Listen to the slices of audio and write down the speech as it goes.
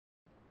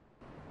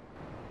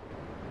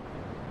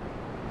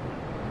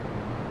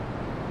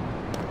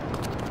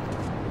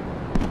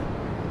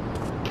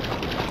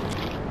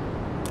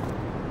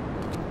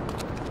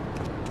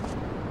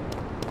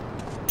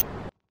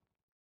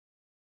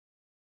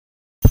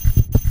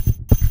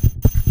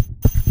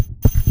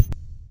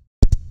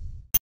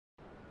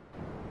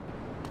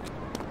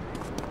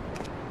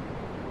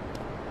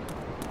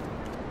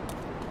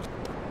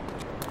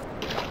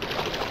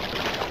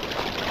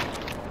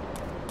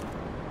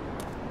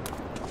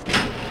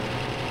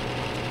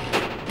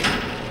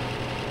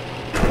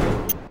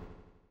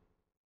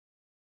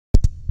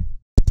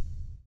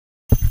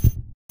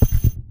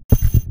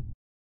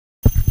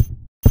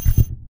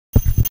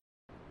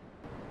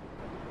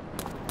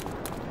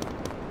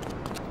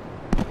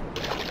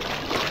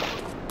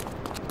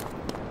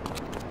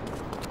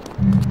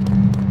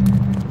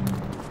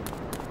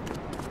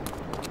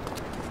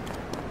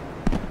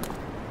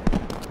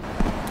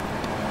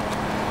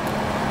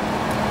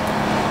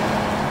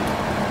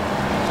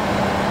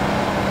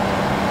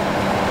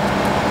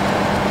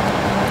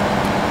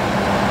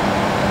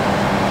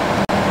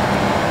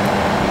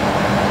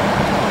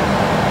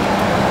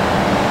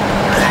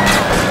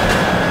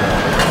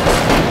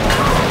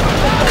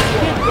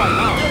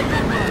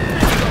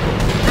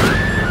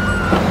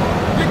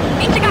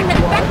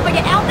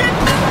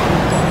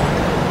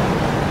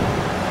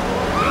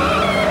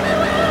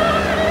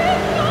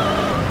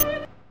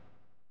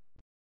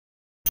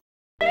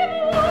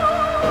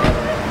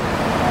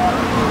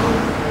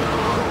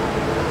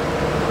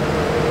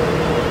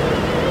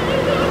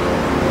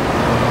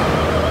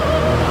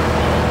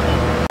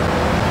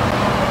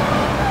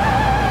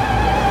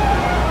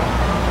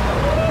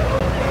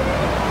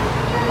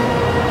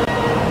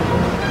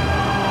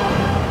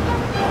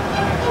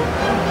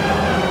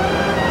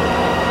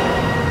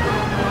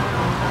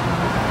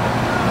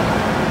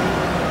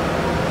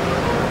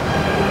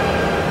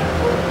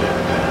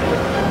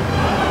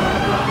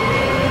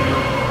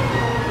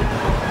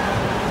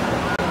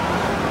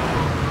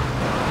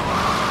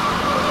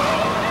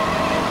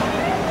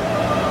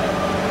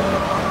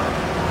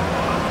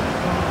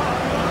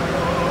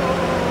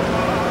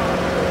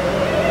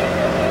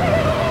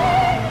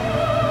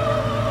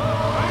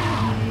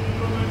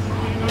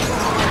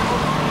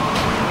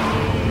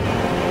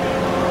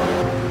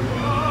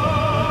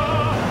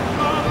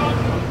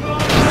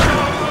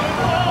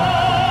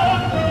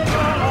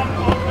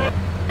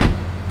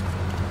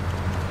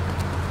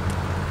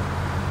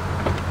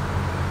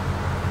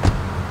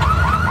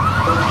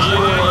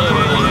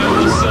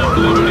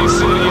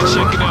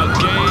checking out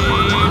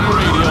Game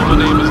Radio. My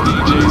name is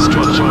DJ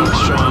Stretch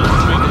Armstrong.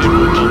 I'm in here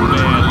with my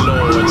man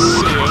Lord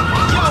Sear.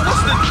 Yo,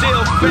 what's the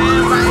deal,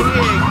 fam? Right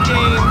here at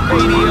Game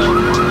Radio,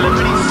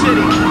 Liberty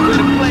City, where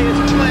the players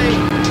play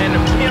and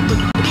the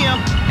pimpers pimp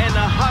and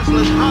the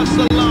hustlers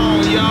hustle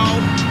on, y'all.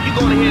 You're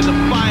gonna hear the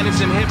finest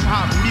in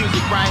hip-hop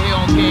music right here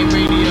on Game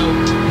Radio.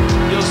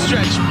 Yo,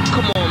 Stretch,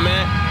 come on,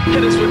 man.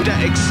 Hit us with the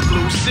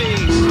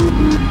exclusives.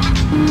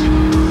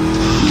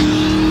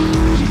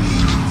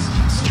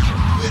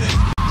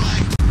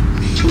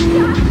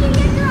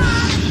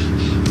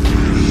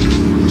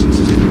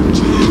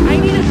 I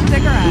need a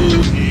cigarette.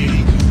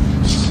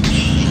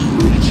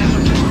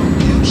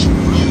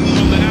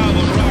 From the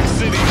album Rock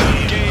City,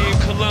 Game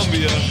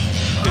Columbia,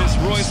 it's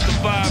Royce the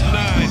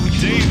 5'9",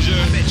 Danger.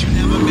 I bet you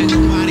never met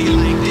nobody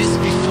like this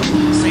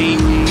before. Same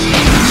game.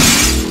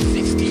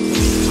 64.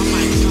 I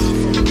might fly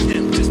from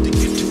them just to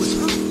get to his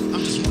hook.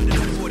 I'm just one of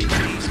the 40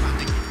 games about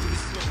to get through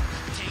this floor.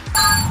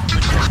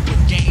 Take a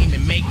game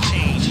and make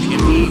change.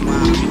 And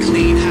meanwhile, we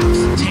clean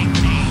house and take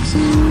names.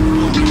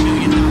 $1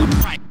 million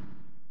price.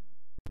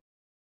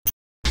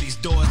 These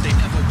doors, they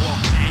never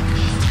walk back.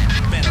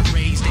 Better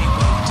raise they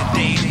work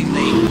today. They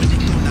late when they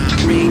do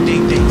not raid they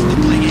days to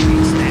play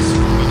games. That's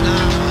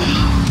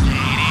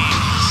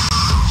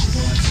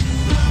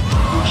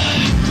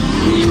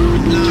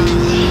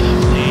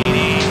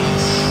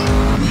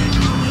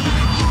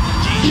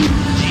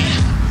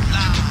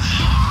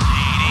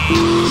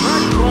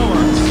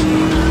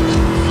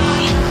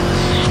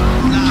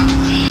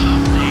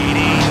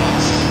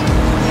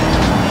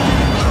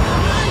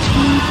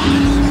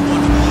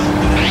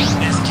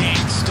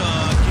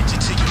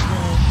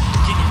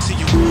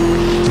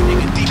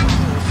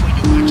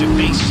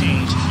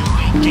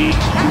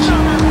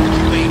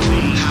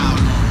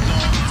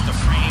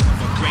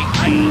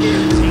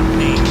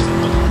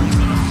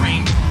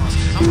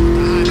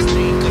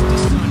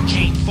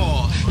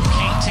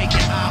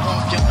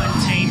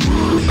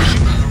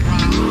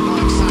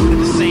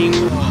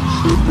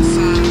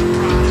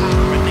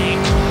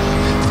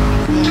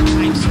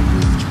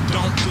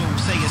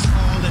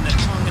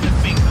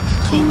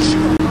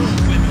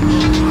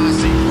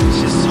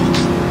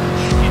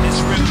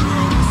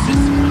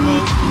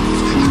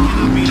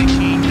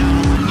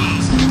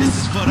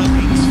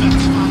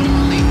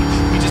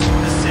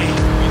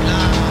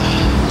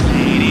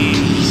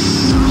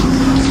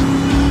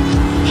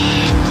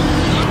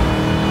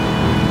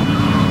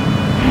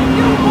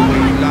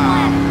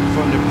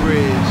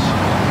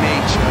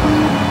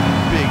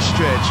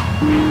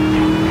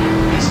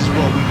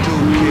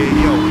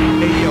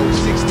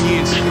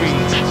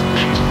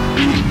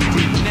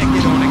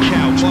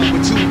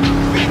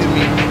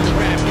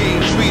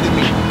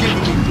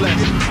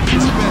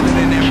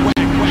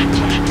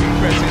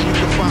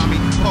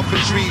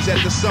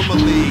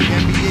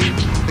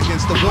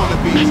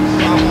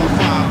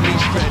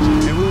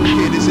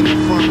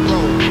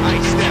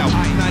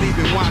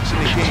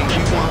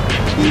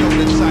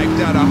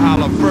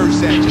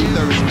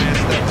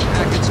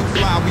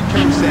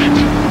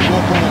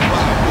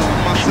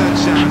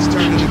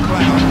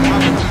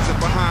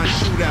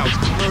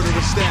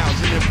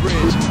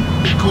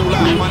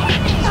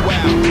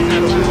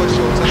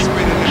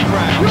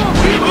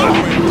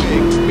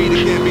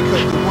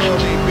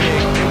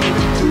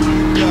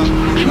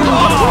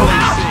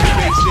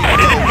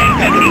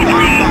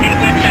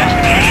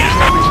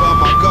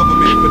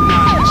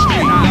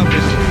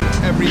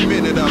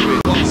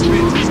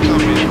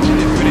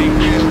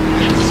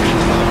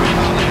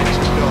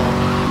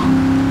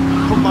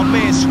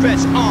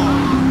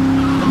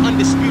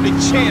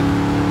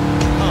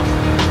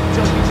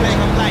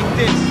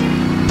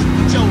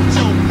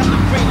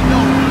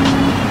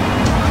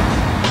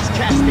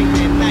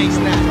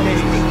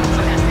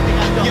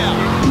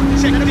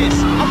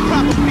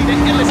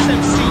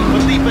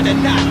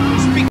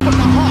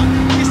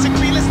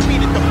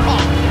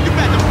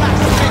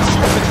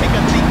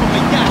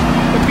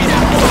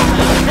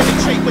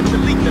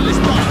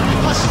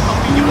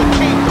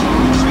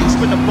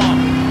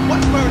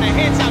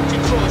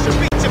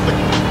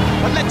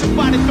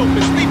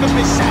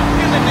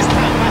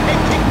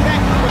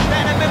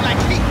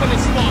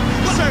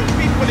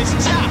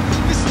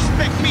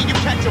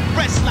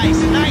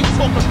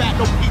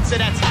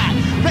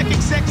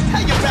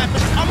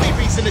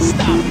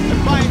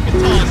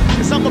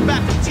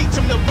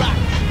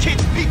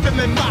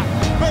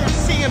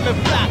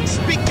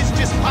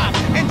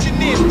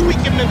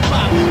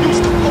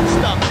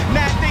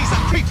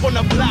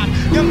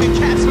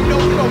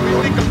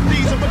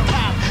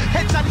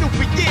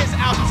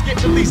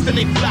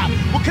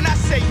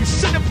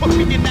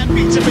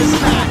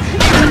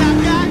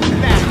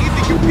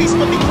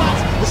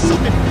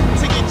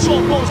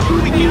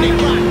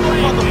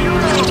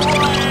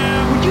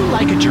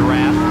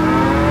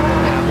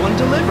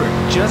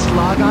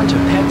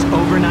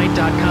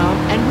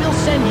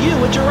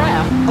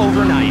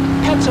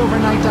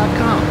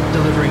PetsOvernight.com,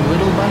 delivering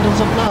little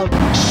bundles of love.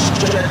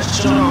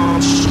 Stretch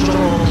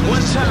Armstrong. One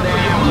time for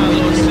you, my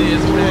little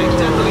sis, back.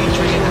 Definitely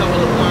drinking a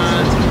couple of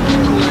wines,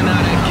 cooling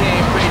out at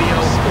Game Radio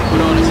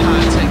with all this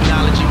high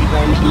technology.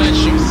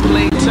 bless you.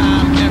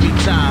 Playtime every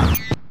time.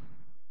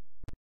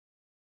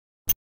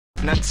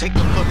 Now take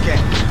a look at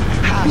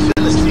how I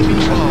feel to see me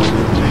fall.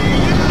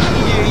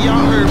 Yeah,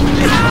 y'all heard me.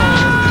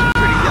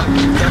 Pretty up,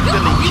 that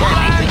Philly cat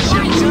ain't the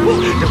cherry too.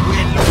 The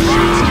wind no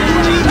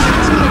shoes,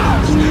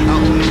 I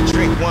only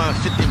drink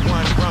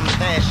 151 rum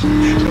passion.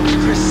 No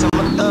Chris, I'm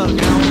a thug, I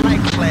don't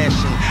like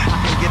flashing. I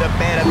can get a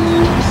better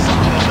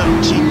something a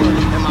little cheaper,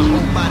 and my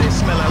whole body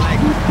smelling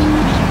like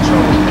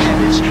control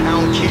damage. I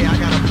don't care, I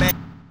got a bad.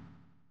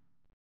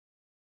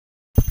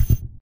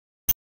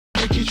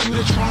 Get you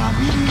to try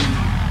me,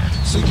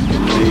 so you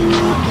can play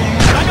my game.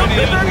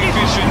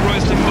 Featuring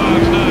Royce the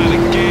 5'9", a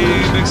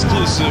game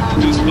exclusive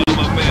produced by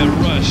my man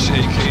Rush,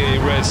 aka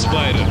Red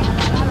Spider.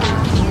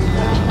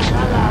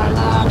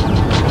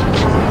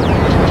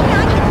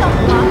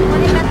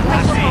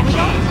 I said,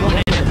 please, want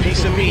a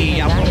piece of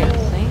me. I want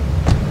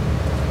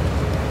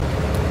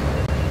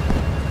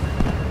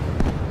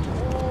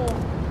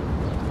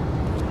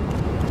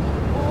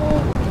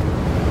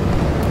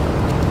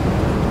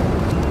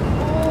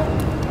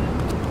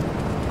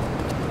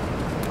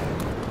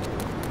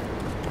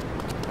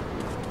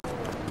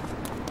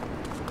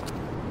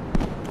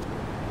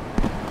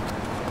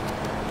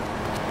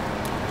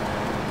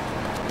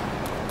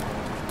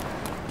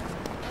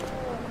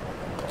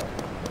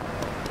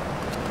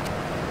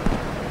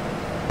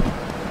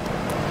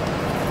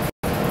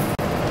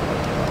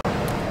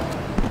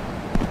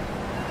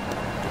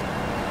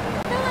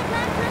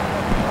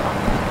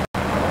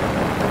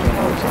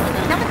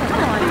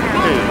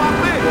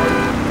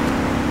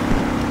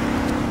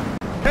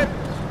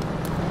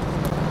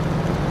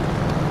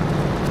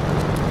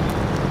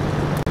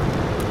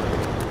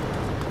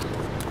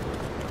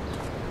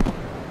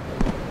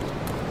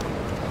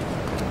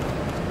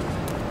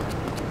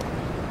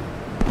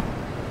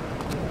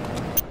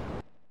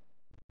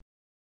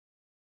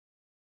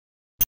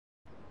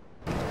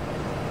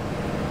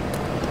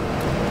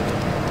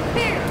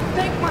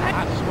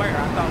I swear, I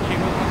thought she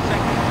was a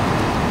second.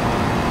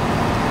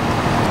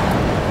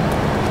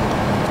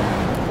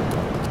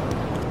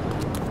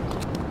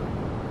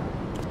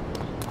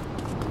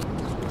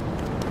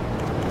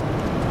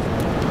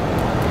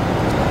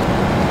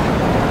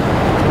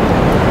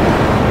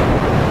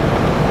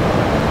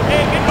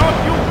 Hey, get off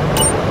you!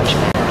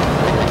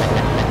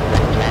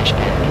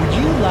 Would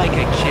you like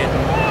a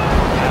kitten?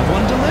 Have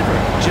one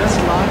delivered. Just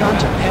log on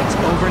to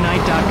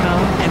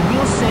petsovernight.com and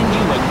we'll send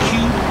you a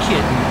cute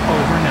kitten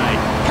overnight.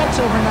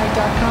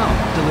 Petsovernight.com,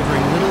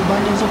 delivering little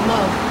bundles of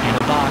love in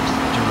a box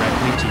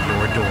directly to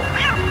your door.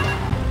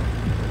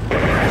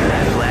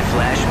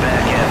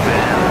 Flashback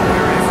FM,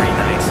 where every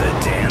night's a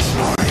dance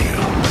party.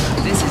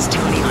 This is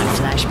Tony on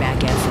Flashback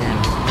FM.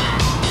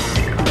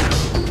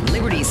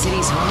 Liberty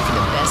City's home for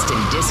the best in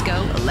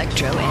disco,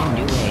 electro, and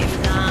new wave.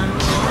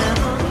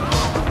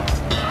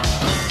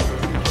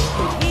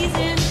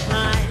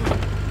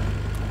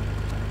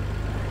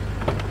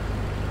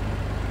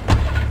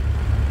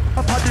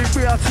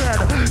 We are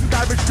 10,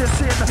 damage the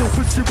sin,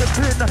 puts you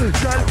within,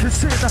 girl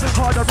kissing,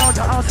 hard around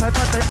the outside,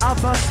 but they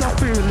have a stop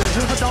feeling.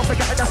 But don't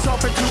forget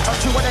yourself into a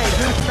 2 and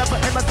 8, never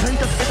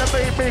imitate us in a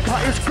main maker,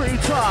 it's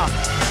greater.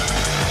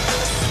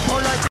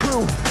 More like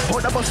crew, or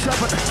number 7,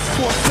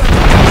 4,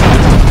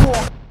 7, 4.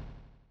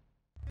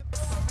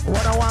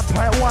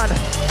 101.1,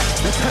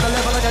 the 10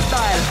 11 on your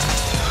dial.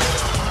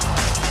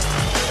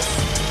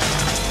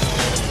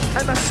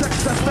 MSX,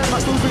 that's been my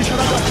movie, shut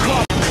up,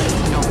 cop.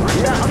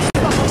 Yeah,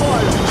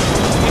 unstoppable.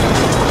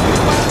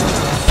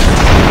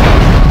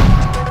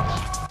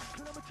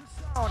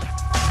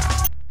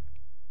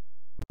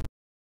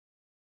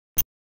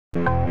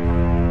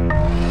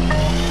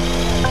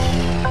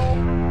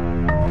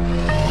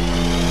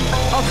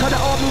 Outside the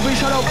all-moving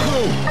shadow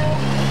crew.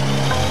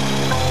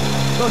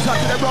 Goes out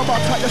to the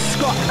robot like the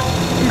Scott.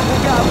 Equal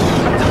gap,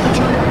 and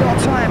temperature in your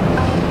time.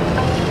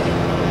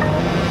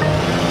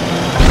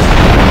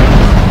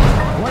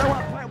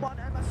 101.1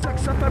 MSX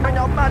FM in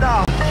your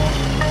manner.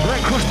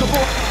 Right across the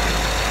board.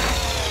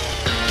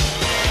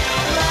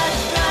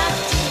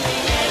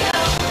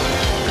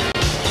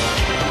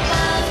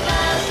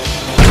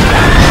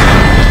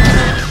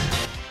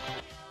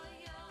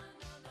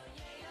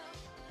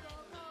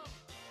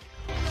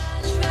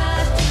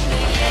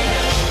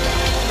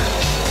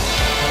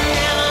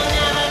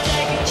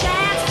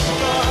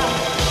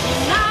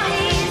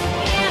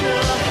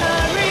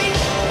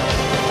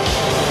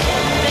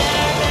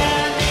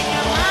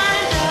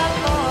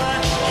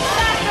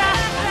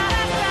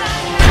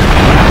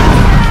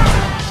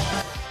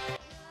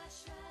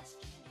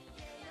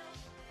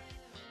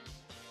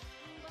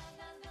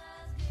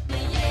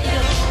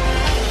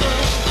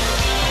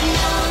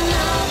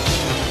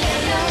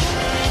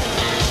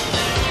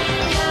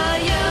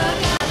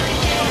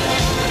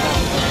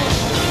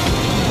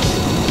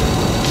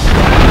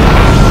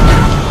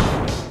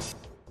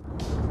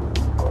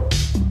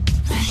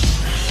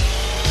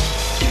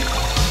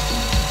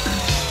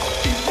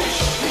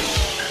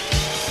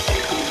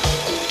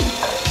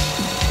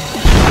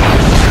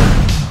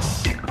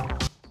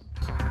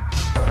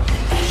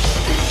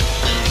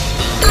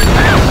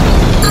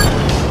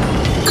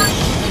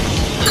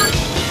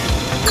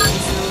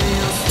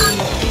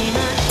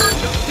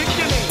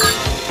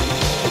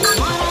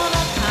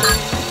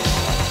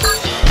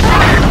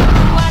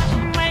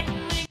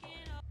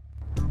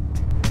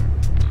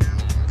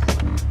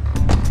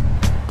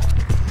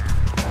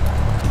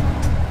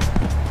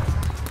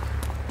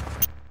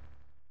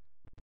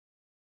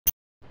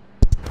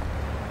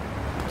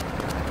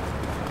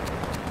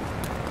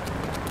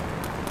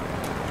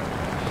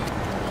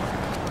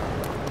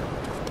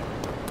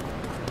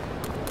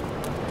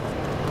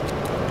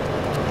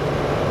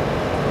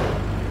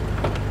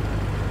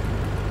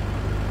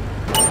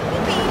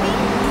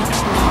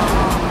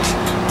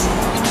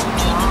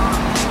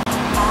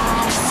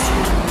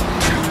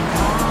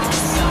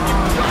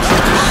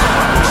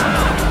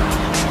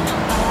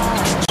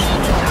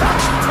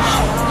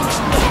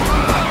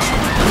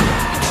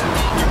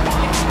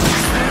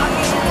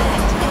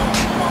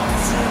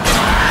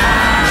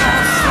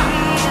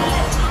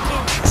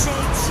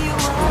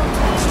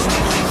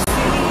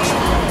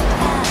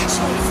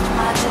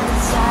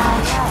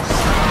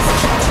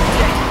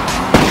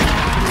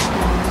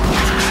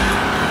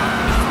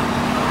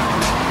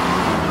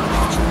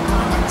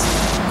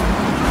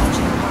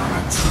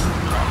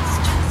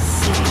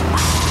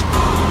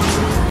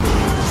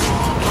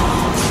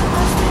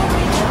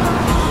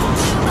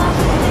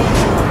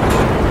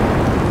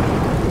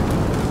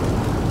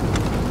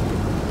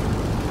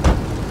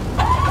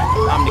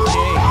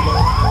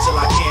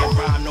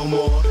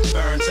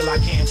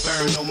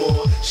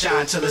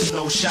 until there's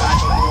no shine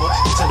no more,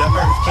 till the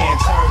earth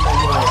can't turn no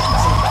more.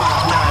 Some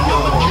 5'9"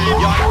 no more.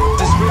 Y'all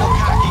this real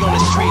cocky on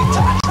the street till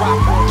I drop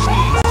more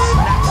keys.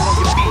 Knock on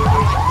your feet,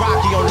 I'm like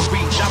Rocky on the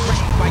beach. I break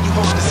while you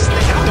hold the stick.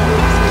 I don't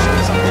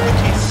listen, something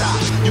you can't stop.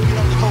 You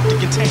can only hope to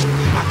contain.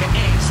 I can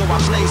aim, so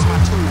I blaze my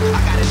tool.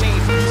 I got a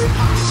name for using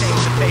pocket change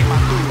to pay my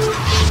dues.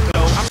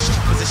 No, I'm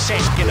sharp as a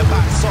shank in the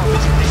body soft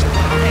as you think.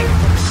 I'm hanging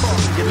from the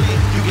cross of your leg.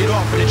 You get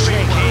off of the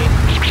train, kid.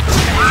 The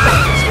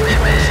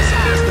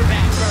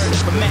back burners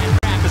for mad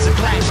rappers and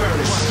black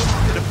burners.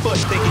 To the foot,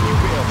 thinking you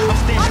real. I'm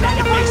standing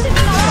at the base of the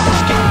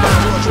hill. Came by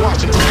George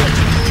Washington.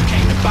 You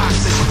came to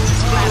boxing.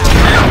 It's flat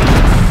out.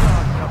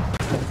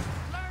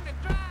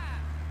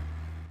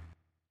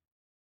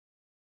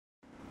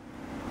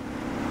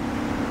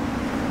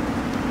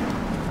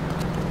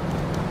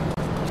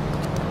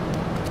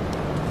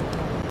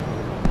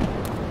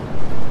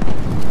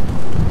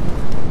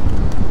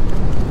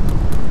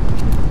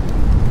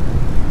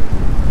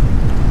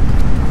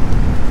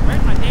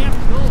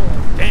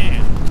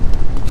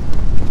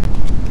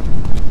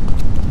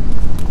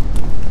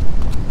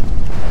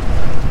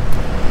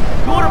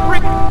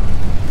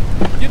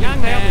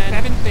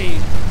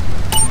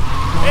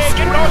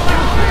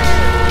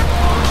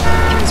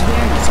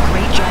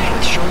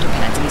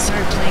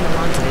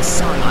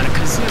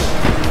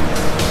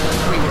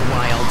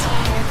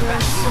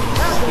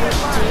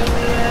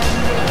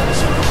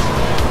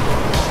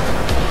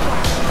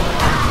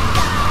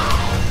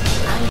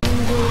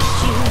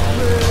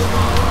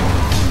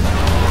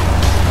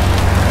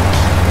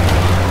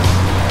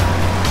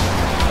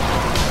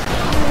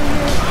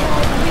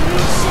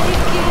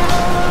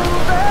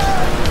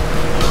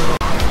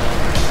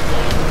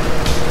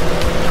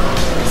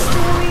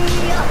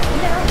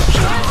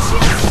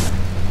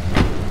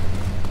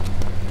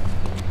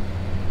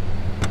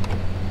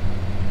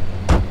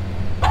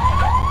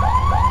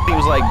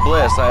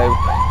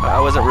 I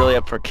wasn't really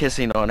up for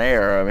kissing on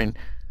air. I mean,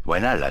 why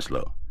not,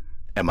 Laszlo?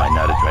 Am I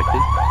not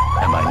attractive?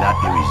 Am I not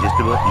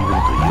irresistible even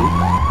to you?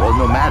 Well,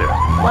 no matter.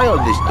 Why all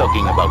this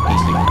talking about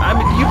kissing? I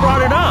mean, you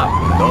brought it up.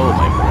 No,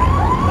 my friend.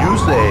 You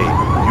say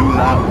you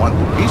not want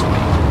to kiss me.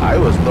 I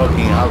was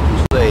talking how to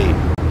say,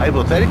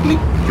 hypothetically,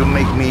 you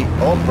make me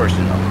all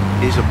personal.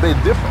 It's a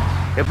bit different.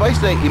 If I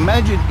say,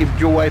 imagine if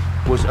your wife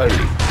was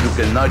ugly, you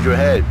can nod your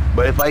head.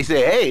 But if I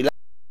say, hey,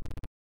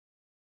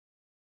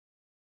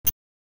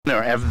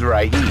 after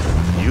I eat,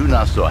 you're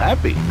not so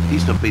happy.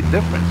 It's a bit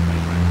different, my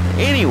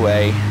friend.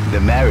 Anyway, the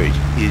marriage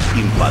is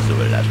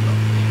impossible, Laszlo.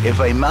 If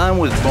a man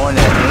was born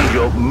an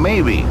angel,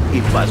 maybe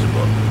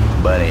impossible.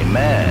 But a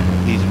man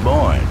is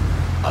born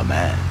a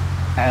man.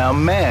 And a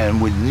man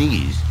with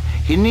needs.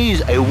 He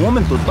needs a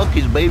woman to tuck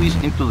his babies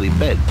into the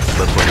bed.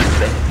 But for the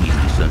bed, he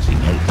needs something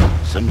else.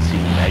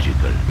 Something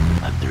magical.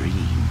 A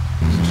dream.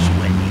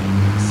 Sweaty.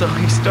 So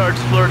he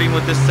starts flirting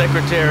with his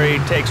secretary,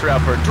 takes her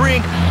out for a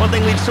drink, one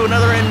thing leads to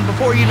another, and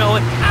before you know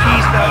it,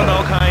 he's found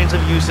all kinds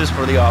of uses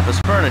for the office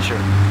furniture.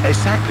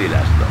 Exactly,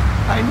 Laszlo.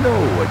 I know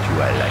what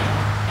you are like.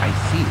 I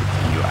see it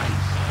in your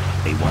eyes.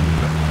 A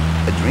wanderer,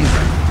 a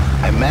dreamer,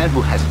 a man who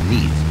has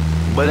needs,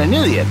 but an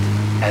idiot.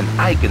 And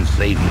I can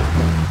save you.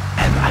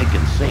 And I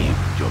can save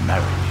your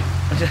marriage.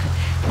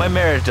 My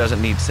marriage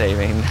doesn't need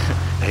saving.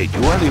 Hey,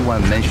 you are the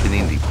one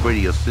mentioning the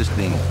pretty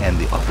assisting and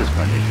the office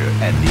furniture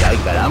and the ay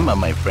caramba,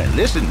 my friend.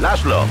 Listen,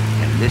 Laszlo,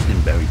 and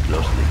listen very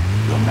closely.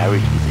 Your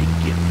marriage is a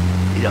gift.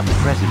 It is a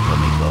present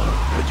from me, God.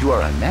 But you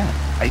are a man.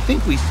 I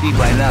think we see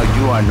by now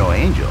you are no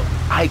angel.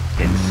 I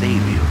can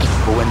save you.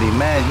 But when the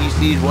man, he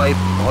sees wife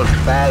all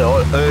fat,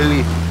 all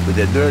early, with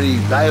the dirty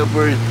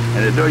diapers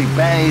and the dirty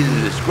panties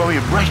and the scrubby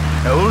brush,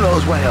 and who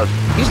knows what else.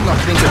 He's not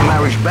thinking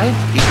marriage bad.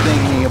 He's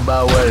thinking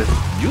about what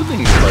you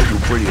think about your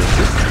pretty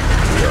assistant.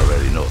 We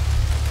already know.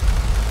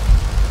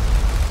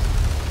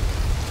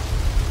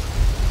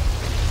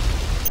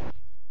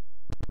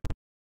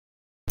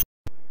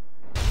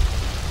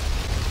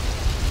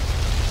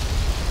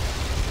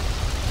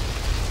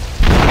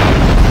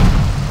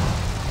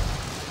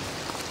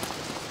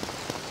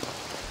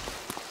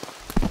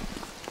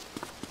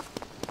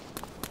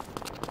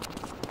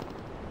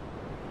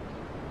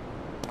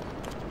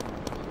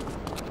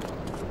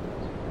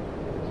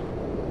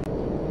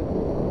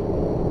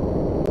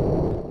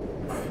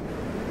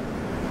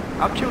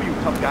 I'll kill you,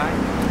 tough guy.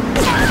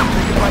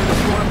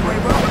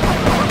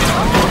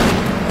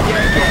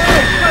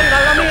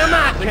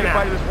 Take a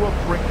bite of this wolf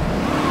brick.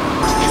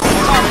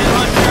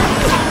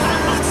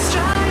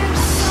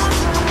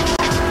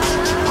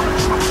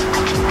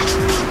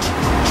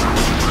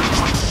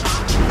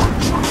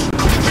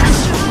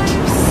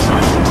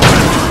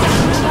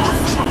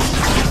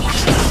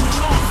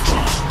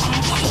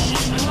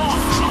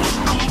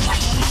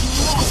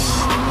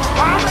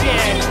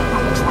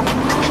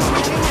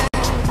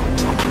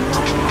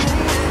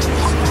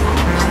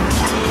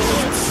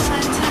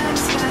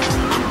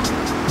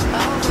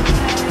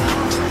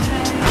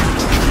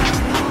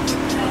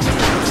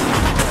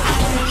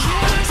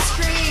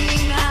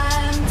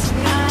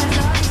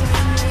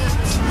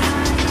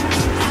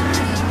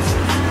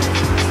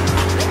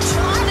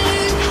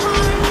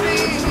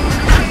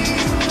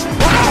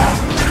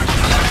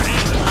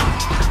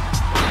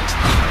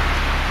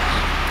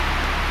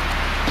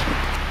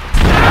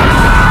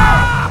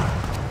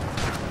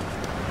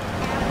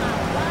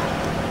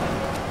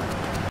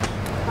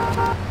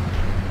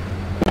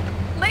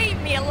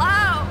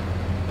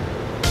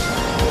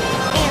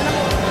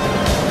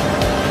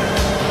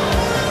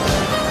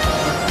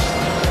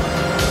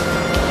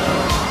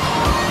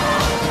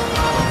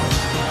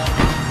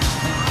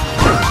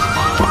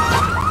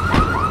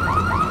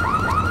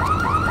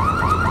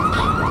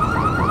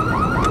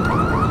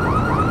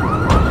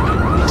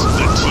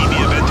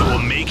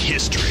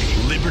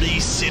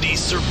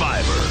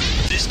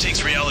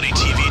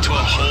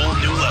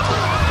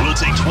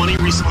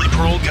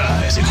 parole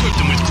guys, equip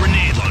them with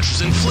grenade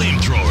launchers and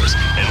flamethrowers,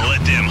 and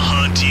let them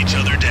hunt each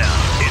other down.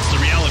 It's the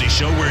reality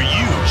show where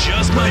you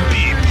just might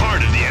be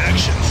part of the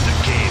action. The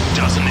game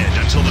doesn't end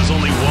until there's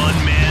only one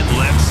man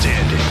left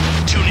standing.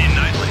 Tune in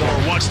nightly or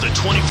watch the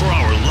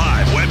 24-hour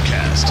live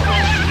webcast.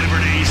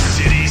 Liberty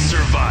City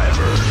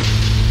Survivor.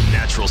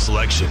 Natural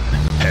selection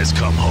has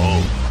come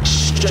home.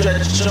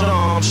 Stretch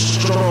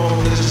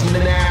Armstrong is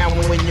now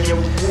in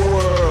your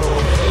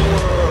world.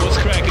 What's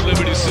cracking,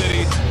 Liberty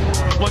City?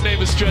 My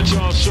name is Stretch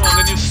Armstrong,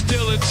 and you're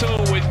still in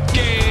tune with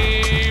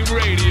Game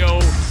Radio.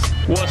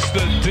 What's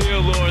the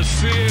deal, Lord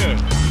Sear?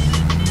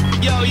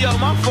 Yo,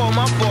 my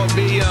fault,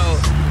 B, yo.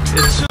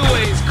 The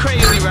two-way's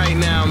crazy right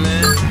now,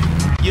 man.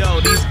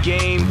 Yo, these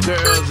game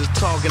girls is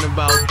talking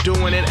about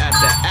doing it at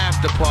the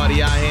after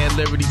party out here in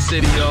Liberty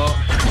City, y'all.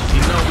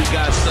 You know we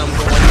got something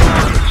going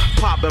on.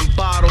 Popping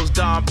bottles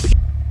down.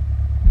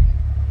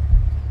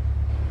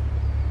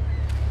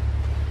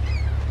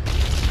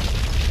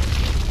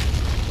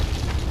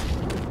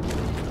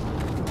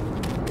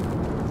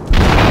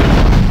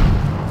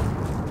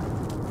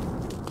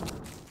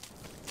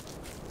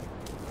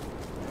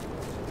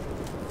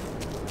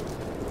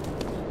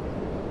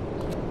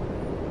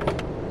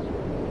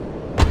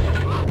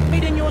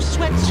 Trade in your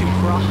sweatsuit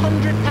for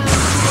 £100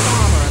 suit of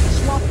armor and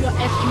swap your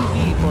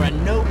SUV for a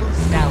noble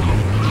stallion.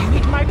 Do you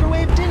eat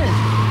microwave dinners?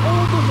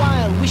 All the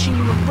while wishing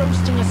you were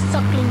roasting a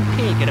suckling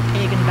pig at a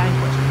pagan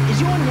banquet.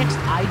 Is your next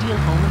ideal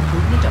home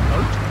improvement a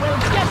boat? Well,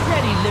 get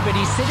ready,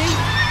 Liberty City.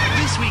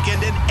 This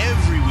weekend and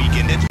every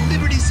weekend at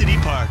Liberty City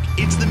Park,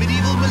 it's the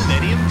Medieval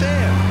Millennium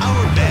Fair.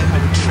 Our band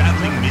of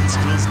traveling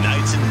minstrels,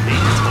 knights, and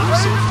maidens oh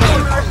so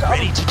fair are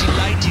ready to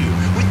delight you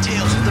with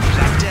tales of the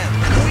Black Death,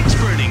 witch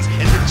burnings,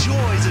 and the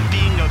joys of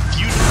being a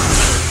feudal.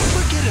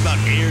 Forget about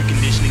air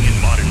conditioning and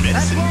modern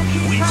medicine.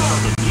 We've got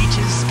all the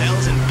leeches,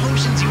 spells, and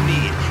potions you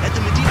need at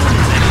the Medieval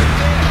Millennium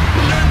Fair.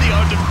 Learn the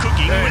art of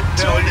cooking with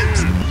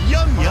toilets.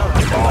 Yum yum.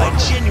 Buy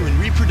genuine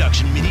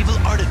reproduction medieval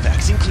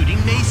artifacts including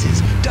maces,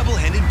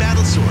 double-handed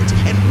battle swords,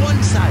 and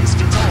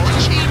one-size-fits-all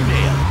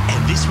chainmail. And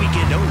this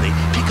weekend only,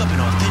 pick up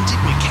an authentic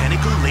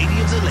mechanical Lady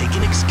of the Lake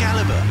in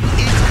Excalibur.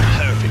 It's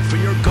perfect for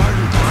your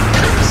garden pond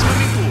or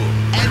swimming pool.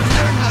 And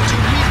learn how to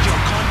rid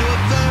your condo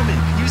of vermin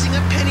using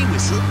a penny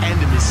whistle and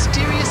a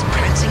mysterious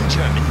prancing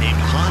German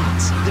named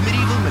Hans. The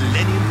Medieval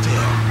Millennium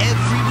Fair,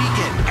 every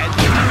weekend at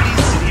Liberty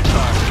City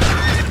Park.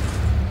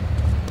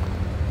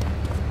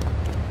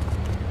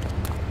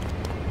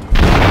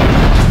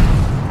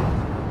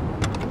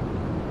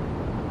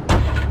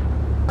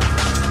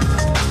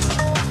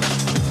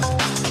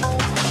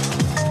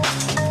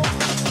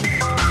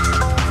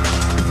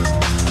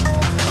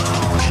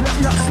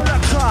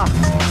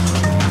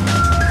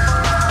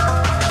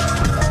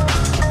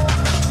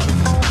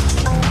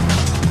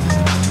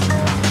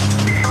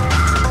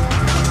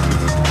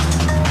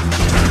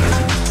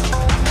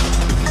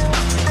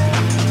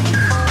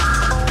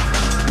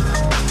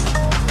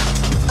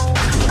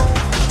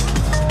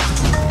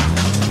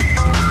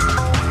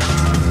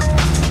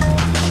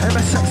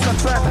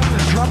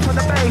 Drop on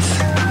the bass.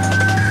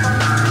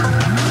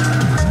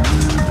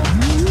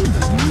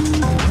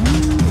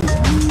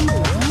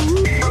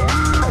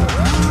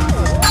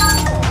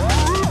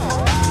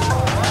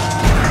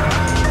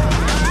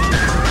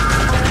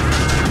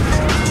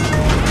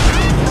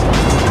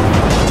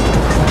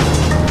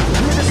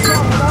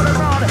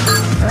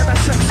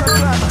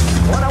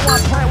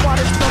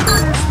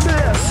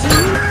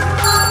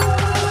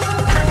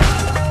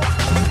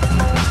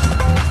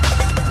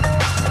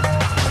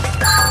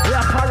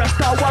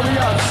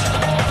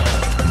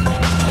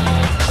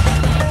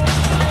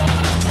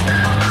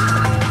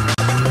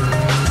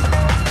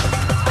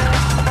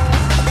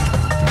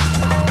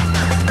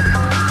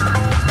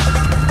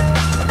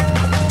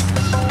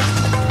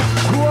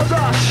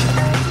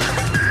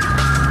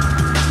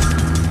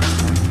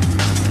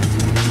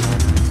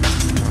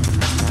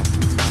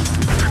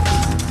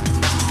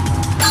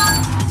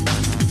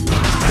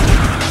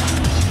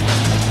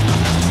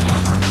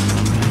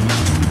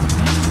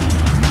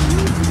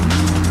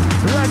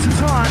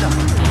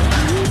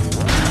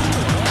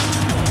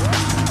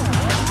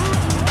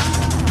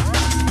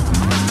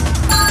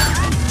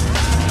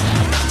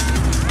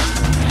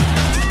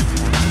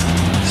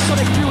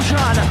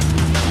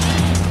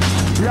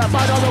 Yeah,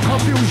 binaural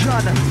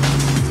confusion.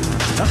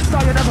 A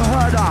style you never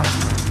heard of.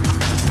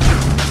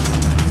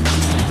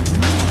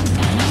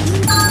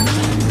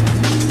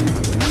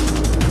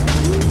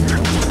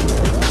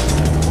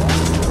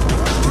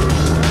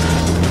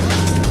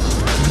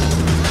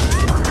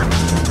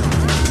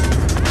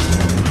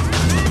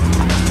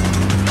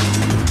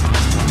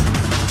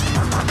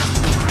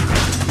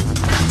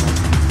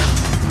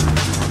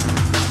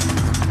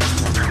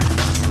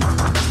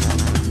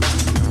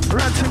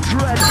 Ransom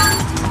Dread.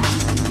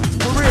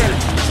 For real.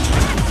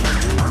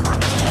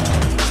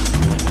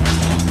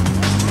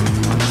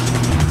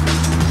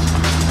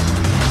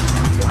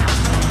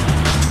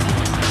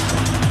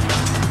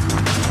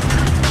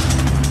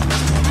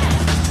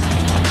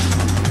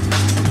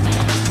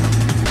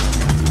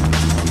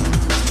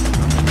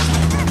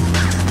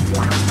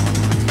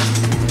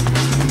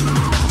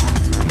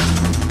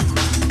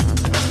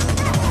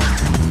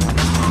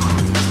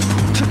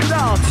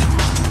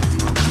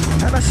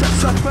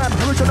 MSX FM,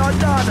 original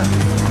done.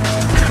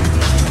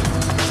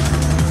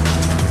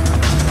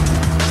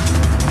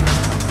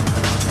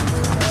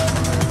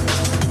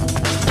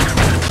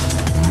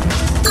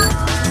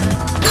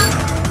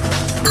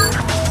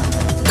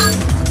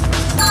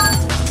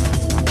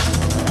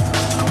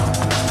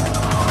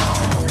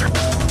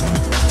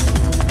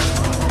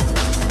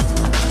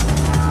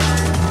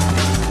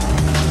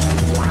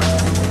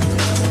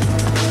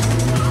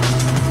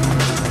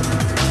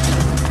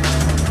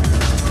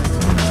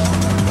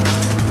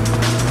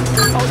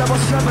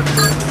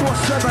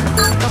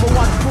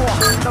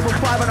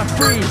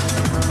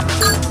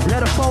 Yeah,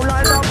 the phone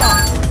line number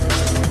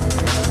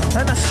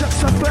and the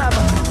 6 FM.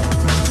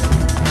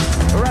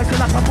 Rising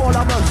like a ball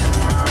of us.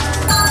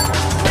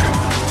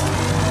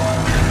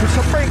 It's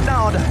a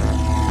breakdown.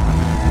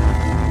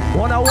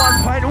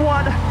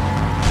 101.1.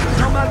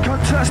 No man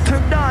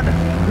contesting none.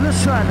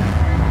 Listen.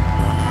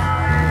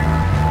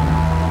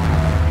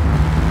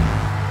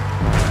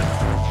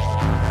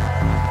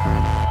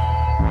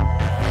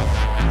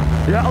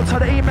 Yeah, out to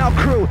the email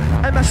crew,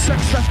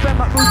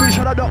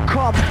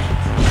 ms6fm@movieshudder.com.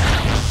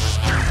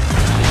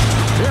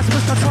 Yes,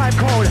 Mr. Time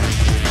Code.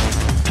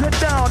 Get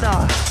down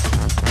now.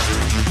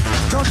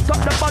 Don't stop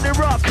the bunny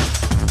rock.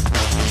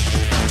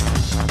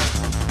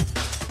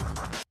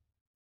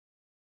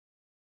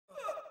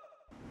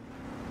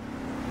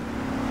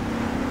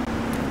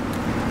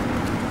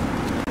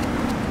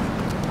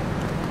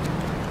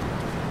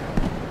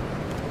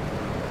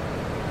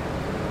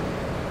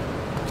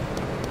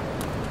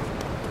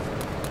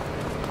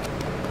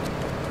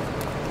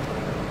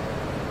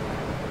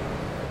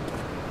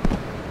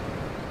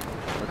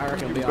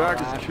 Getting back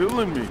is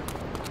killing me.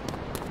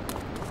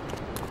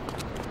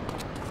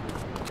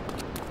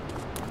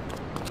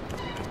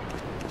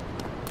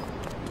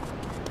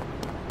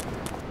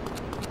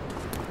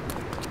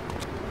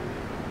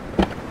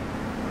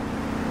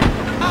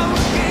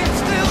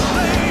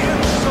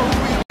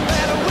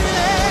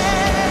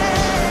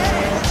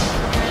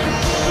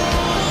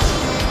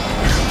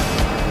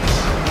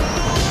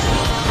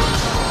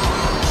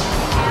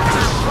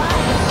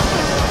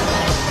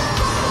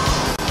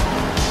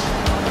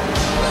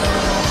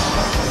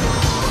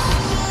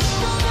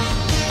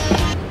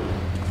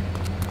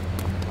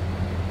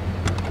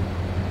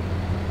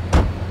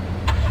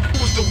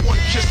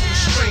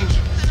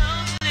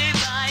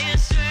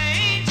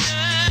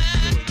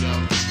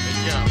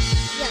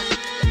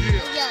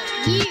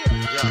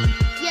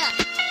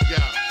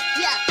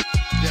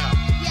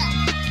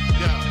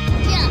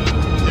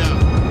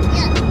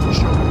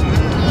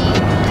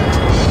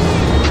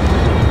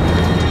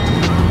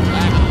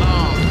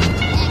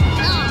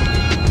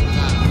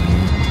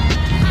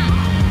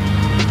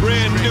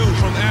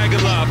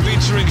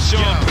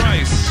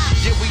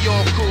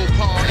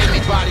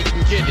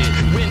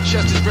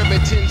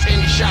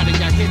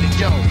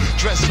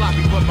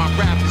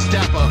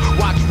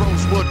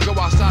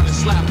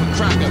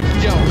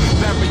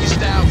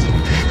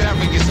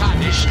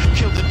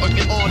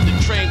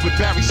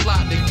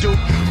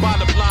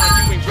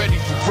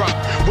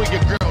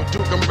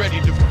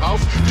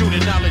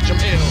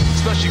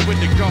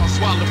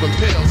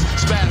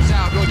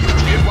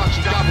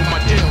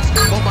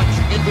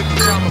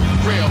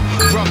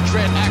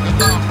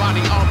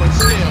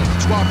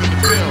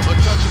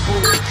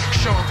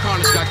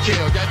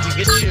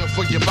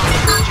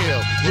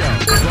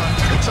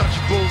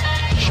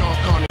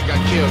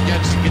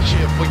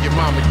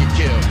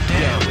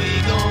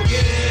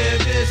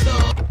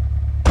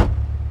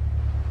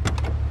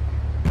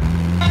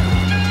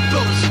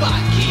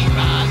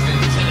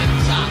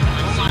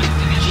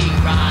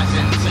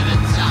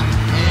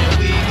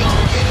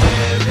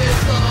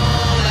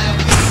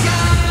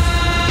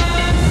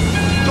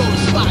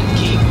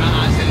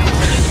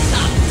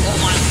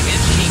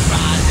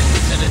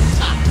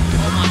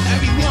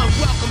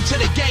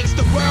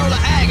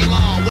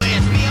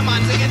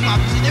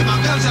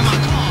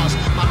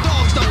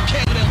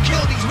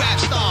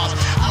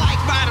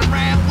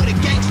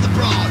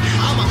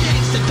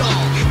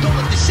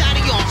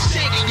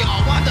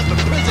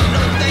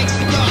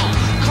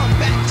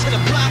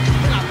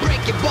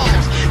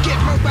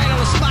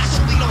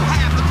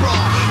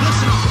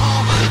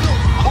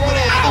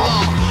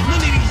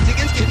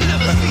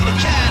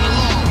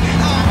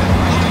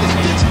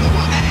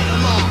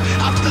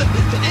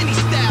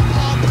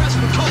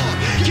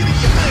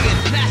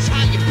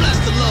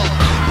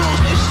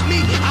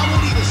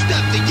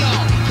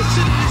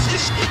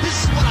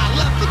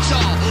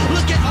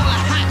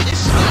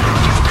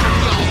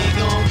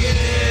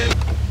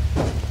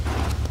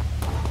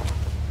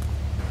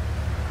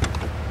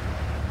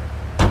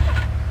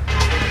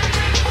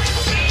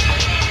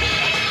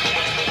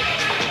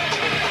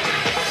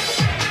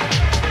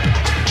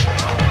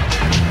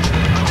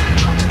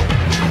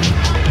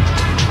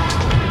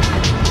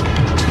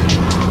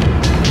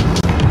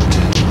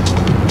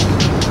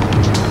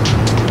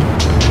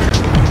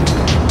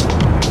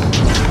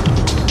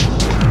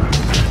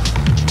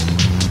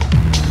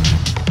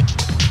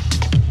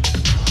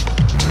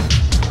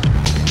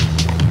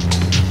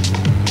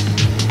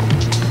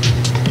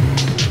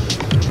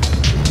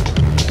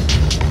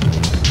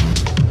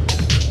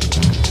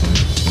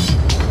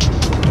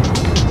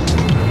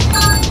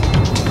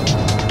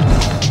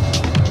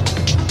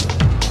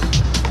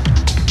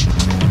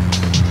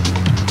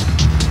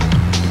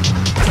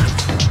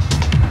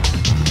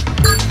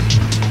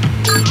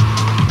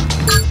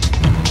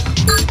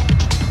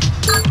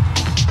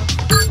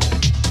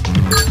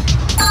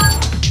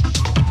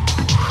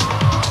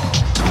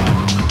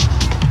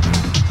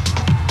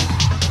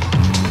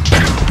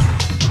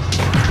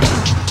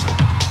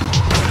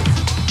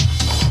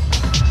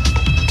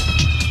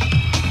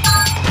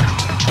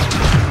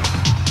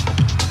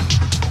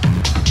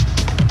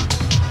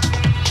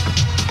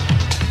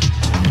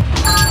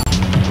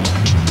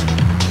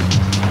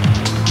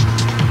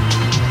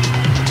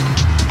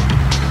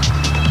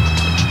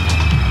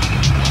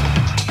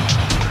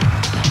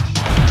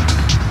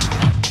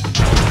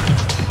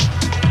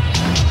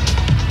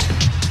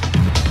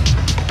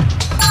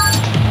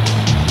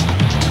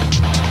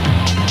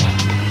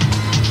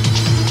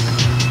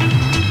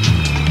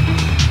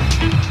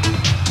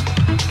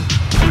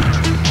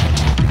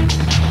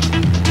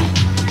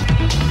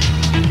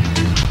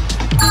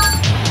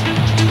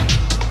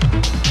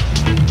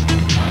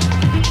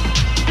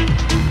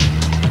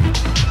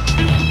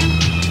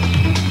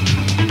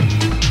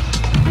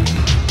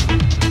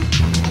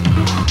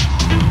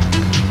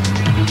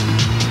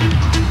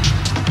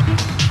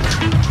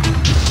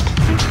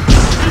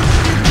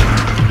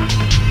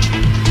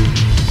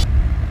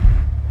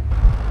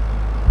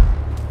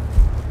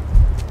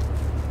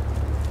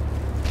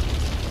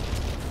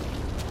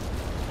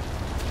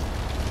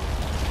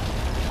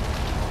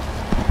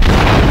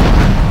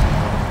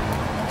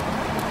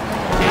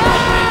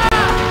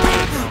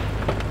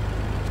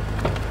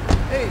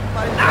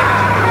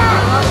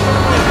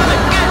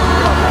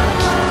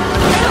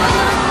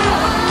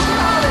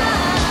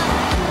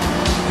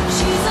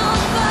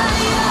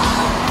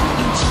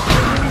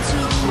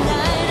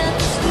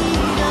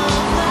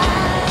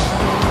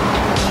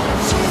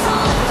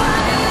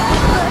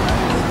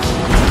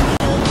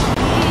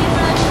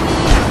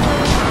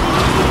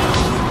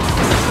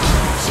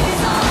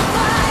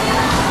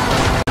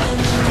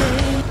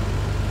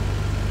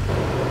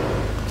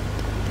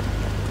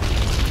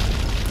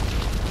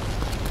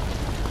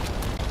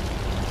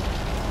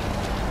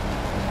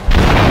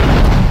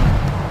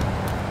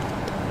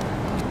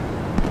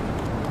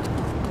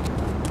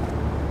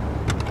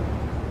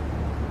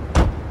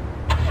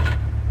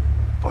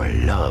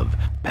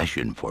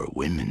 passion for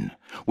women,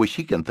 which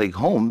he can take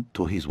home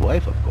to his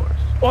wife, of course.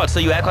 What, so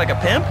you act like a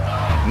pimp?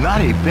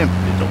 Not a pimp,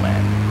 little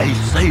man, a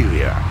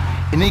savior.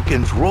 In a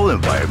controlled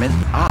environment,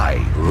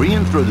 I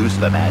reintroduce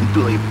the man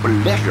to the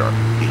pleasure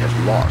he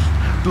has lost,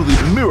 to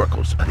the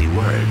miracles of the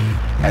word.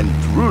 And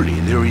truly,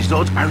 the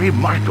results are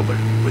remarkable.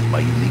 With my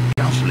unique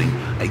counseling,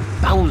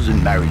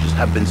 1,000 marriages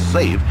have been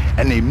saved,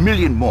 and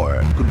 1,000,000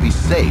 more could be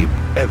saved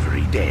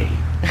every day.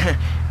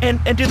 And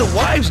do the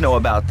wives know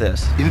about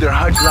this? In their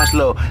hearts,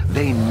 Laszlo,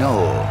 they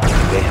know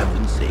they have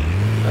been saved.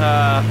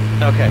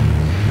 Okay.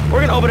 We're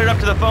going to open it up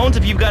to the phones.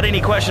 If you've got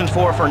any questions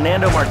for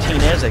Fernando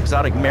Martinez,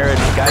 Exotic Marriage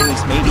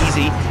Guidance Made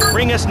Easy,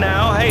 ring us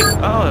now. Hey,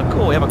 oh,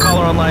 cool, we have a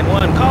caller on line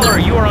 1. Caller,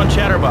 you are on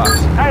Chatterbox.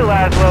 Hi,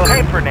 Laszlo.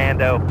 Hey,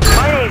 Fernando.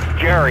 My name's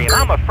Jerry, and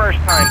I'm a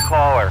first-time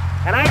caller.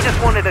 And I just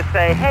wanted to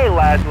say, hey,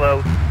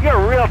 Laszlo,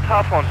 you're real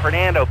tough on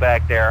Fernando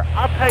back there.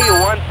 I'll tell you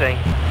one thing.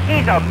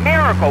 He's a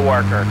miracle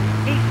worker.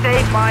 He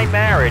saved my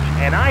marriage,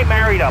 and I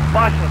married a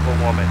bicycle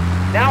woman.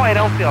 Now I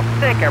don't feel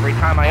sick every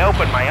time I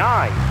open my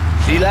eyes.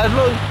 See,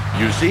 Laszlo?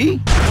 You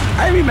see?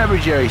 I remember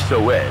Jerry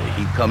so well.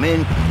 He'd come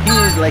in, he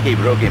is like a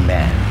broken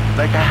man,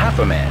 like a half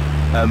a man,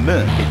 a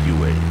monk, if you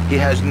will. He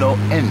has no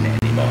end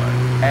anymore.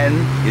 And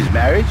his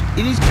marriage,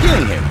 it is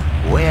killing him.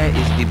 Where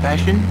is the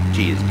passion?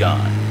 She is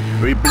gone.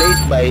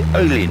 Replaced by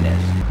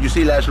ugliness. You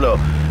see, Laszlo,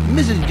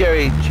 Mrs.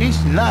 Jerry,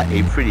 she's not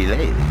a pretty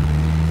lady.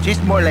 She's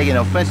more like an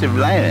offensive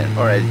lineman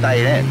or a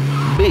tight end,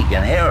 big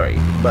and hairy,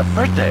 but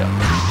fertile.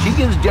 She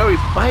gives Jerry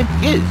 5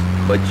 kids.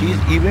 But she's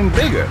even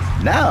bigger.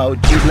 Now,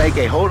 she's like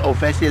a whole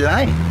offensive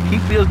line. He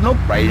feels no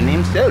pride in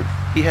himself.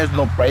 He has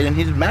no pride in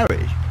his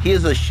marriage. He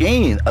is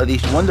ashamed of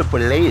this wonderful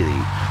lady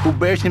who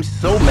bears him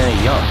so many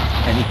young.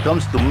 And he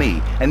comes to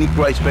me and he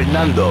cries,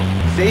 Fernando,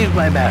 save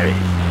my marriage.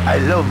 I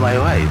love my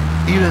wife,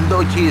 even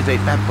though she is a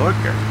fat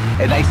porker.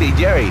 And I say,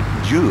 Jerry,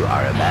 you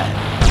are a man.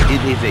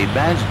 It is a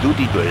man's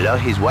duty to love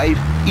his wife,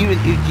 even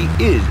if she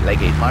is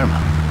like a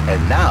farmhouse.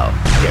 And now,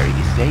 Jerry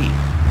is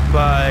saved.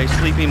 By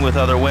sleeping with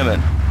other women.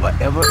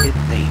 Whatever it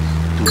takes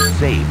to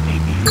save a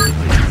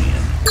beautiful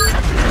union.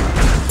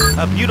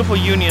 A beautiful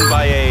union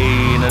by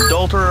an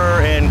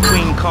adulterer and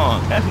Queen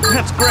Kong.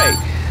 That's great.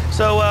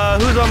 So,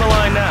 who's on the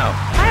line now?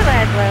 Hi,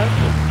 Laszlo.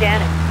 It's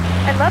Janet.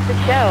 I love the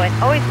show and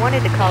always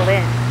wanted to call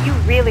in. You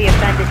really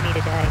offended me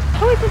today.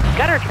 Who is this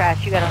gutter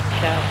trash you got on the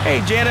show?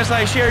 Hey, Janice,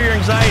 I share your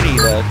anxiety.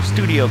 The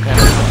studio kind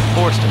of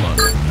forced him on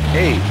me.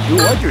 Hey, you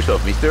watch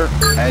yourself, mister.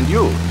 And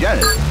you,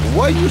 Janice,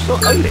 why are you so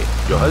ugly?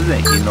 Your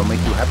husband, he don't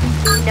make you happy?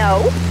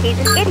 No, he's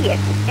an idiot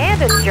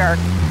and a jerk.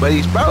 But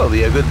he's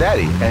probably a good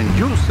daddy, and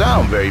you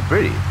sound very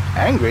pretty.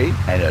 Angry,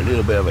 and a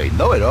little bit of a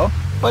know-it-all,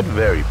 but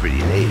very pretty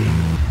lady.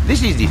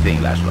 This is the thing,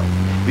 Laszlo.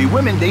 The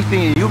women they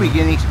think new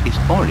beginnings is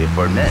only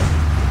for men.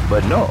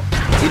 But no,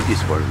 it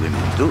is for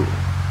women too.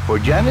 For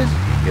Janice,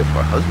 if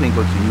her husband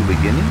goes to new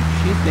beginning,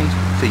 she thinks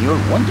Senor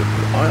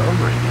Wonderful all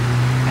over again.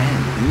 And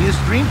in the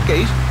extreme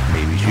case,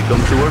 maybe she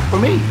comes to work for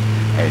me,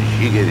 and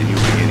she gets a new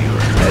beginning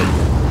herself.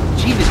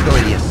 She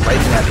discovered the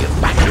excitement and the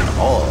passion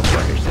all for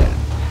herself.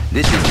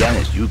 This is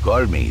Janice, you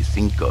called me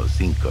 555.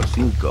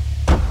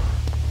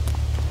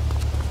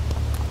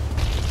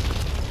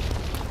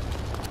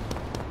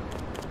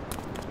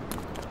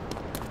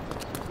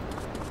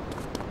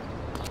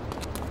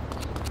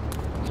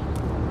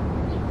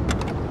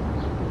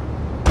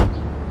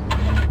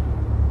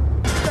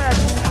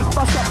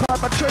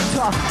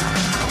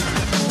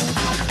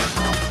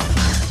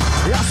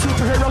 Yeah,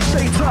 superhero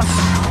status.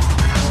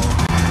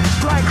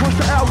 Flying across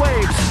the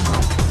airwaves.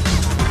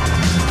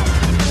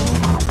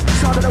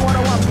 Sound of the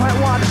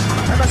 101.1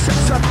 MS6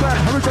 FM,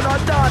 original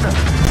done.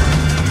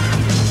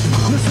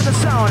 Listen to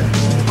sound.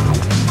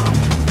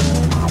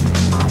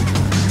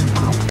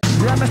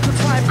 Yeah, Mr.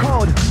 Time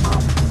Code.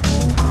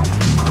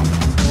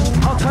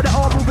 Out to the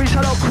old movie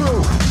Shadow Crew.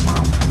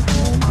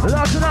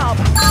 Listen up.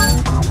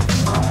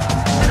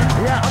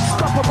 Yeah,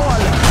 unstoppable.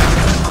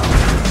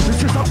 This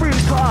is a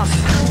breeze for us.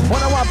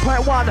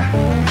 101.1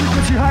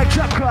 frequency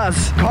hijackers.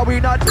 Cause we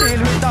not deal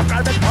with the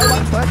garbage for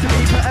 130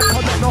 per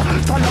cause no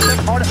son of them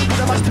on. But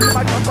I must steal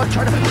my gun, but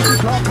try to put the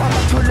clock on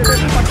to live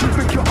it. But you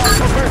think you're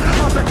also great.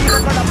 I'm not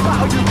even gonna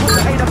battle you, cause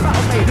it ain't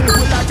about me.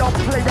 Well, I don't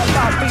play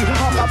about me.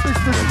 I'm a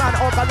businessman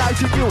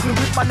organizing you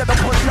with my little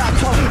push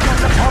laptop from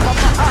the palm of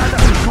my hand.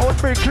 Don't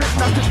make it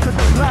nothing to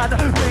the plan.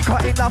 Make her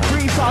in a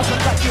 3,000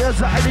 light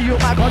years ahead of you,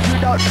 my cause you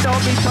don't know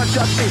me, so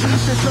just me.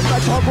 This is my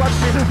talk, what's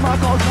me? My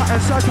goals are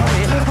inside of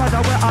me. I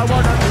know where I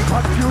wanna be,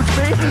 confuse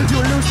me.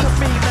 You lose to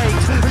me, mate.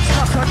 It's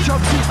not a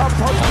joke, see,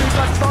 oppose me,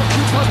 but don't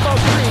you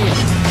provoke me.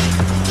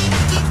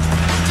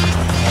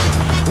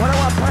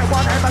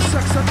 101.1 MS6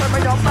 and then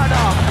it don't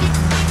matter.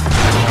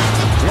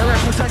 You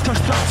represent your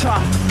structure.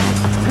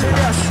 Hear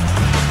this.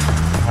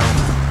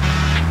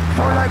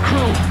 For like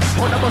crew,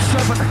 for number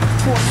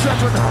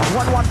 747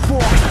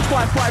 114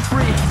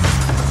 553.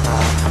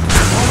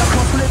 All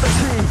across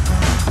liberty.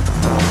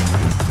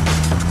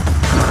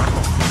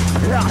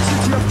 Yeah,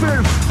 city of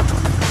filth.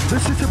 The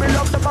city we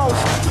love the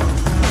most.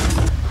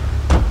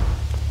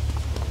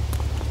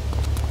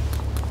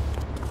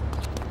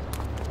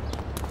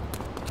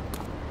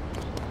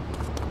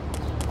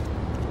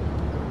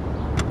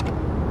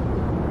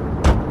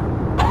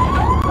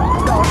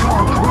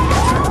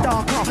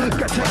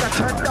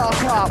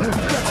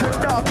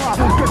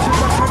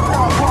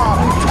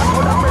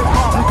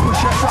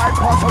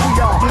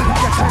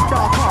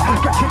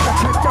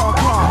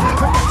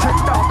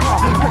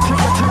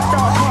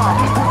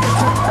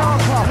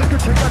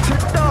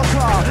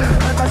 smoker.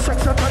 And my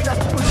sex and friend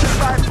that's pushing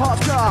right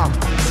past her.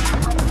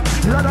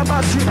 Lot of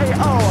mercy,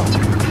 A.O.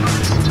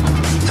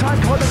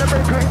 Time code in the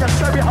breaker in the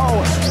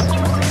stereo.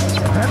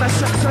 And my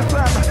sex and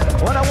friend,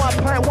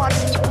 101.1.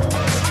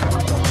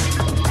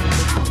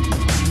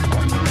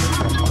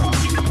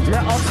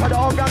 Yeah, outside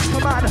all gangster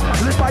man,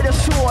 live by the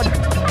sword.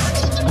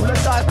 Who will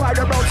die by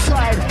the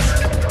roadside.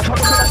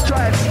 Trouble to the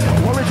strife,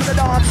 worry to the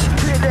dance,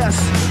 hear this.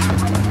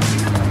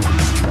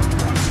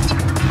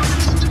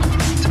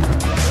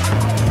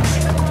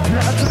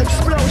 Yeah, that's an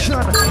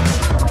explosion.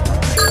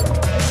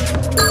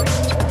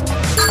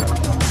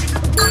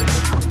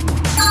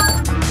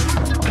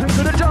 King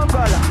to the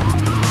jungle.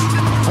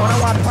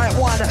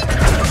 101.1.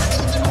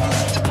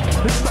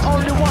 It's the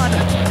only one.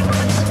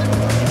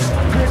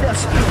 Hear this,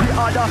 we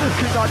are the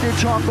king of the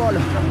jungle.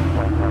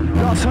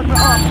 Now turn me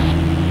up.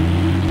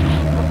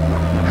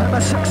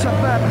 MS6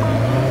 FM.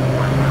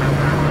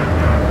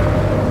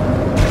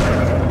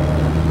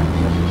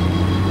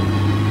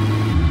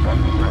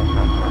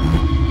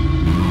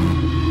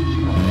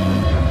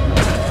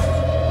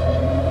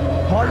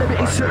 All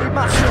Liberty City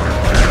massive.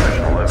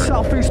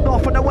 Southeast,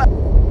 north and the west.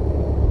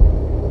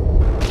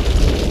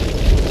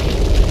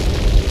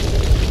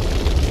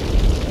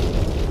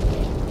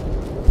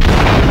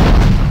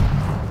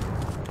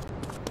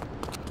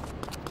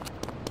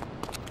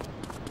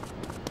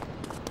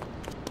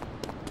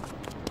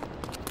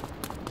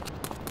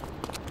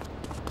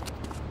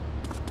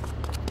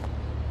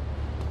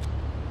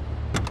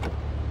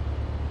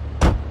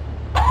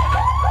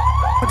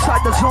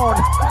 Inside the zone.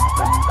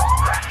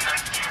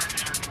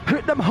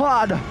 Hit them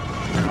hard.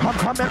 I'm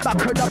coming back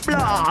with the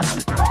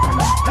blast. I'm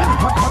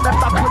coming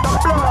back with the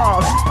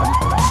blast.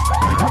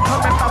 I'm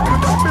coming back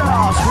with the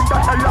blast. We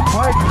got the love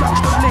for it,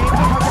 that's the lead.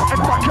 I'm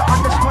getting back you on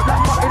this foot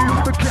like fucking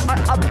lubricant. I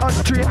have a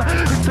dream.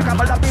 Instagram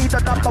will be the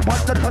number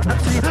one, the top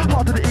and C.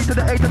 R to the E to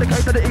the A to the K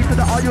to the E to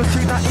the R. You'll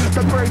see that E's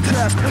the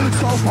greatest.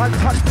 So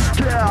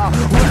fantastic, yeah.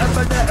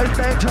 Wherever there is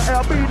danger,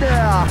 I'll be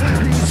there.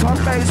 He's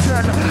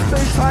amazing.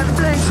 Baseline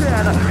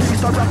blazing.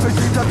 He's the roughest,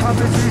 he's the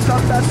toughest, he's the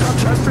best.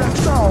 Such a flex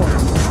now.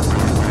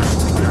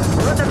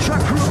 Run the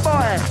track crew,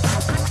 boy.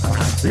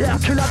 Yeah,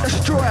 kill and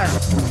destroy.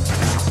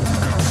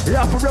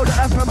 Yeah, for real, the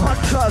FM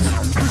hunters,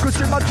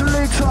 frequency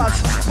modulators,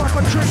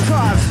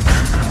 perpetrators.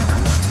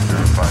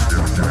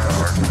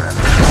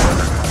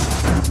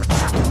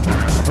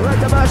 Right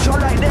the merch on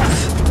like this,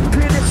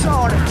 hear this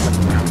sound.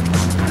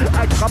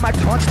 I got my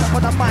touch step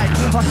on the mic,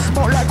 I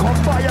smoke like on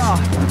fire.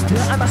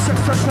 Yeah, I'm a sex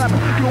FM,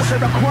 you won't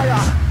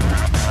require.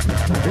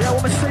 Yeah,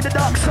 when we see the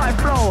dark side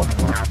flow.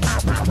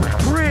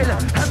 Real,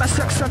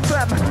 MSX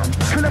FM,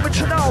 kill it what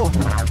you know.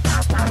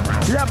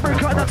 Yeah,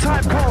 break out the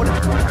time code.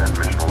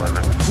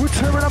 We're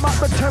tearing them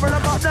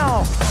up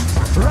now.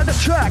 Run the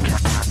track.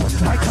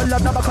 I tell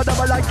them never gonna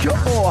never like you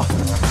more.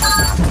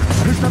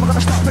 He's never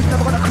gonna stop, he's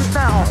never gonna quit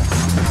now.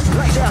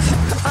 Like this,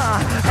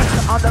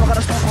 I'm never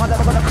gonna stop, I'm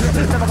never gonna quit.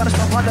 Never gonna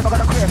stop, I'm never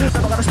gonna quit.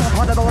 Never gonna stop,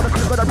 I'm never gonna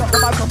quit. Gonna rock the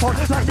microphone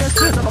like this.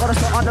 Never gonna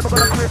stop, I'm never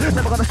gonna quit.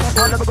 Never gonna stop,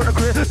 I'm never gonna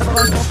quit. Never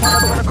gonna stop, I'm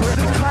never gonna quit.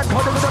 Time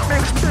code, we're gonna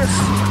mix this.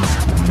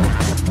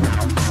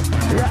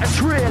 Yeah, it's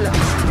real.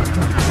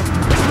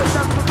 Flip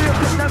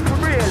them for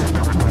real.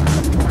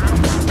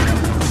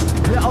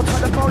 Yeah, I'll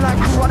turn the phone like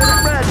crew running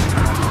it red.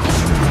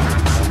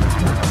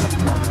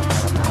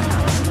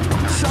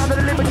 Sound of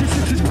the Liberty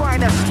City's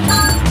finest.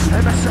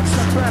 MSX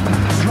FM,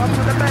 drum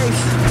to the bass.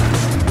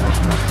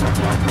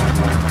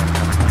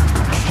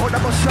 Hold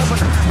number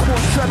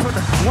 747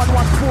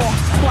 114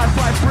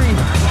 553.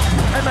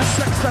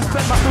 MSX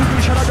FM at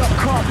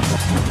moviechannel.com.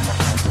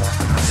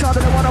 Sound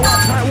of the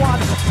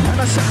 101.1.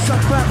 MSX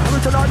FM,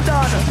 original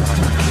done.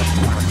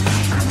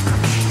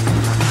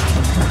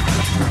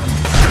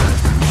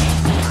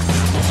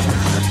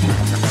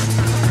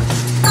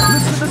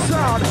 Listen to the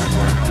sound.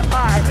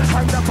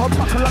 I never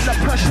buckle under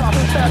pressure.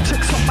 Bare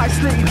tricks on my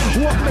sleeve.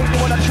 What made me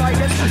wanna try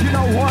this? You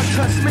know what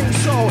test me.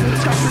 So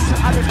scratch into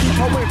Alice, keep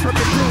away from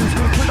me, please.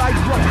 When I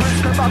run,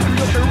 come back,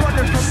 you'll be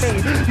running from me.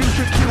 You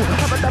think you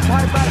have the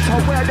vibe back to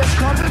where this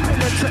come?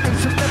 Minutes to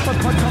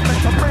insignificant, I'm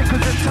the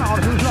breakers in town.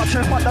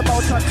 Launching on the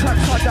mountain,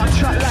 touch on that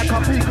track like a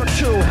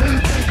Pikachu.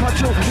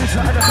 Pikachu is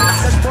anything that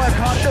this boy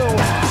can't do.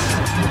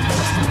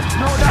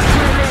 No, that's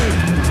really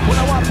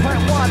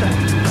 101.1.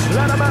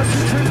 Let them out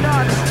to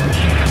none.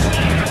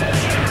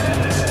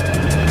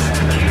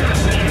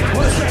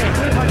 What's it?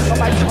 I got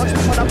my touch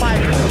for the mic.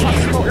 I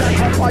smoke like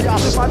a fire.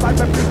 My mind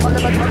will be on the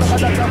metal of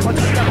the jump. I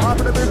take them half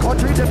of the big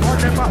country. They put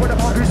them back with the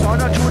monkeys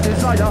on a true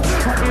desire.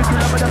 I need to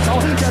remember the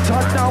sound. Get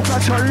on now,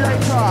 catch you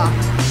later.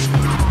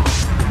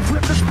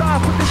 Flip the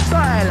style.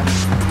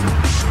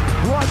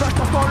 One back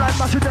the phone line,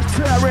 massive just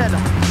tearing.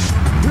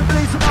 We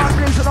blazing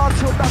on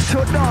till that's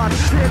till dawn.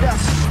 Hear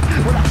this.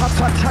 When I have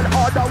to tell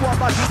all the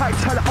woman, I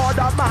tell all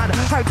the man,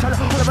 I tell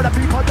all of the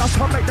people, that's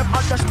what make them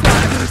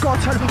understand. Go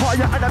tell all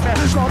your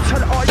enemies, go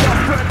tell all your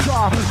friends,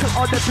 Looking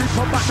on the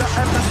people back the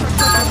MSX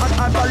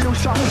and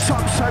evolution.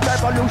 Some say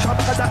revolution,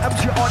 because the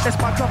MC on this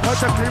microphone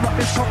to clear up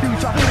this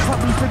confusion.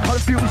 I'm losing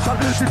confusion,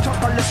 the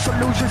jungle is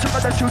solutions. I'm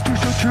gonna shoot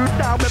you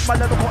down with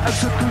my lyrical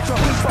execution.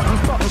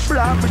 Blah, Mr.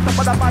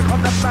 But the mic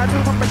on the man,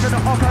 I'm making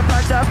it off and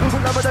right there.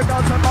 Whenever the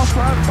guns are my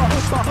friend, blah,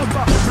 Mr.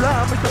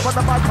 But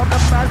the mic on the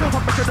man, I'm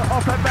making it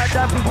off and right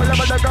there.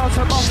 Whenever the guns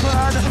are my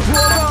friend,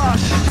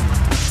 rush.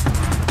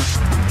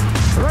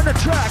 Run the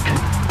track.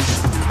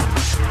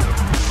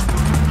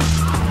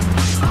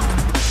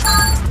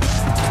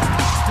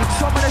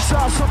 So many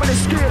sounds, so many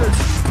skills.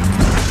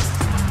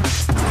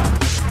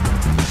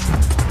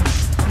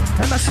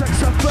 MSX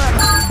FM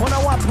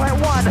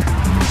 101.1.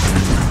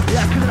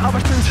 Yeah, killing our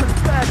station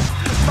bed.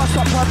 Must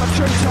up on the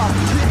traitor.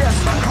 Yes,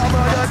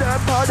 cover the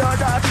murder,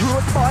 the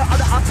truth boy on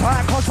the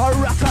attack. Cause I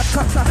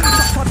rat-a-tat-tat,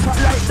 shot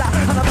like that.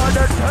 And I'm on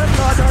the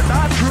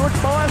truth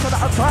boys on the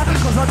attack.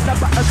 Cause I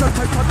never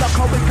hesitate on the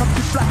going up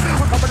to flat.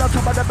 I'm coming out of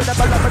the rhythm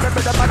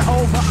and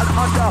over and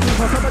under. I'm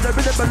coming the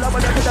rhythm and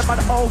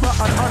over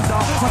and under.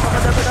 I'm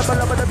coming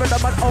the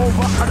rhythm and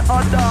over and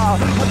under.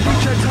 A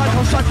DJ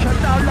title such a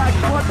now like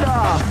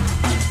wonder.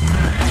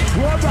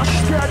 We'll rush,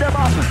 steer them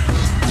up.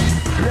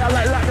 Yeah,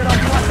 like lightning on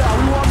thunder.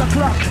 We on the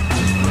clock.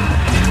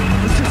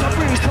 This is a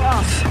breeze to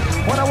us.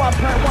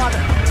 101.1.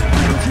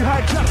 Frequency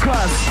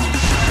hijackers.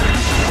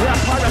 We are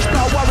Pirate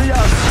Star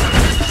Warriors.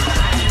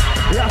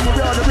 Yeah, for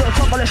real, the real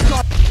trouble is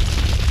gone.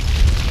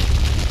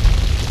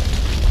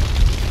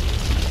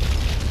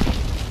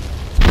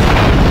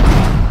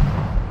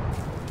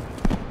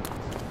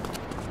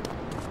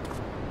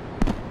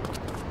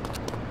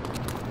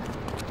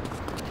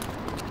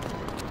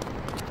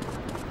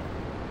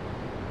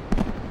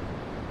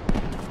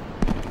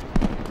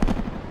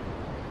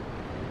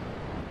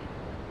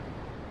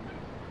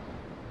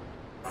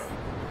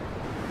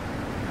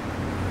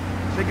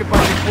 Say goodbye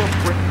to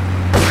Wolfbrick.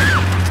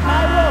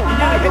 You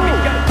gotta hit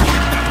me.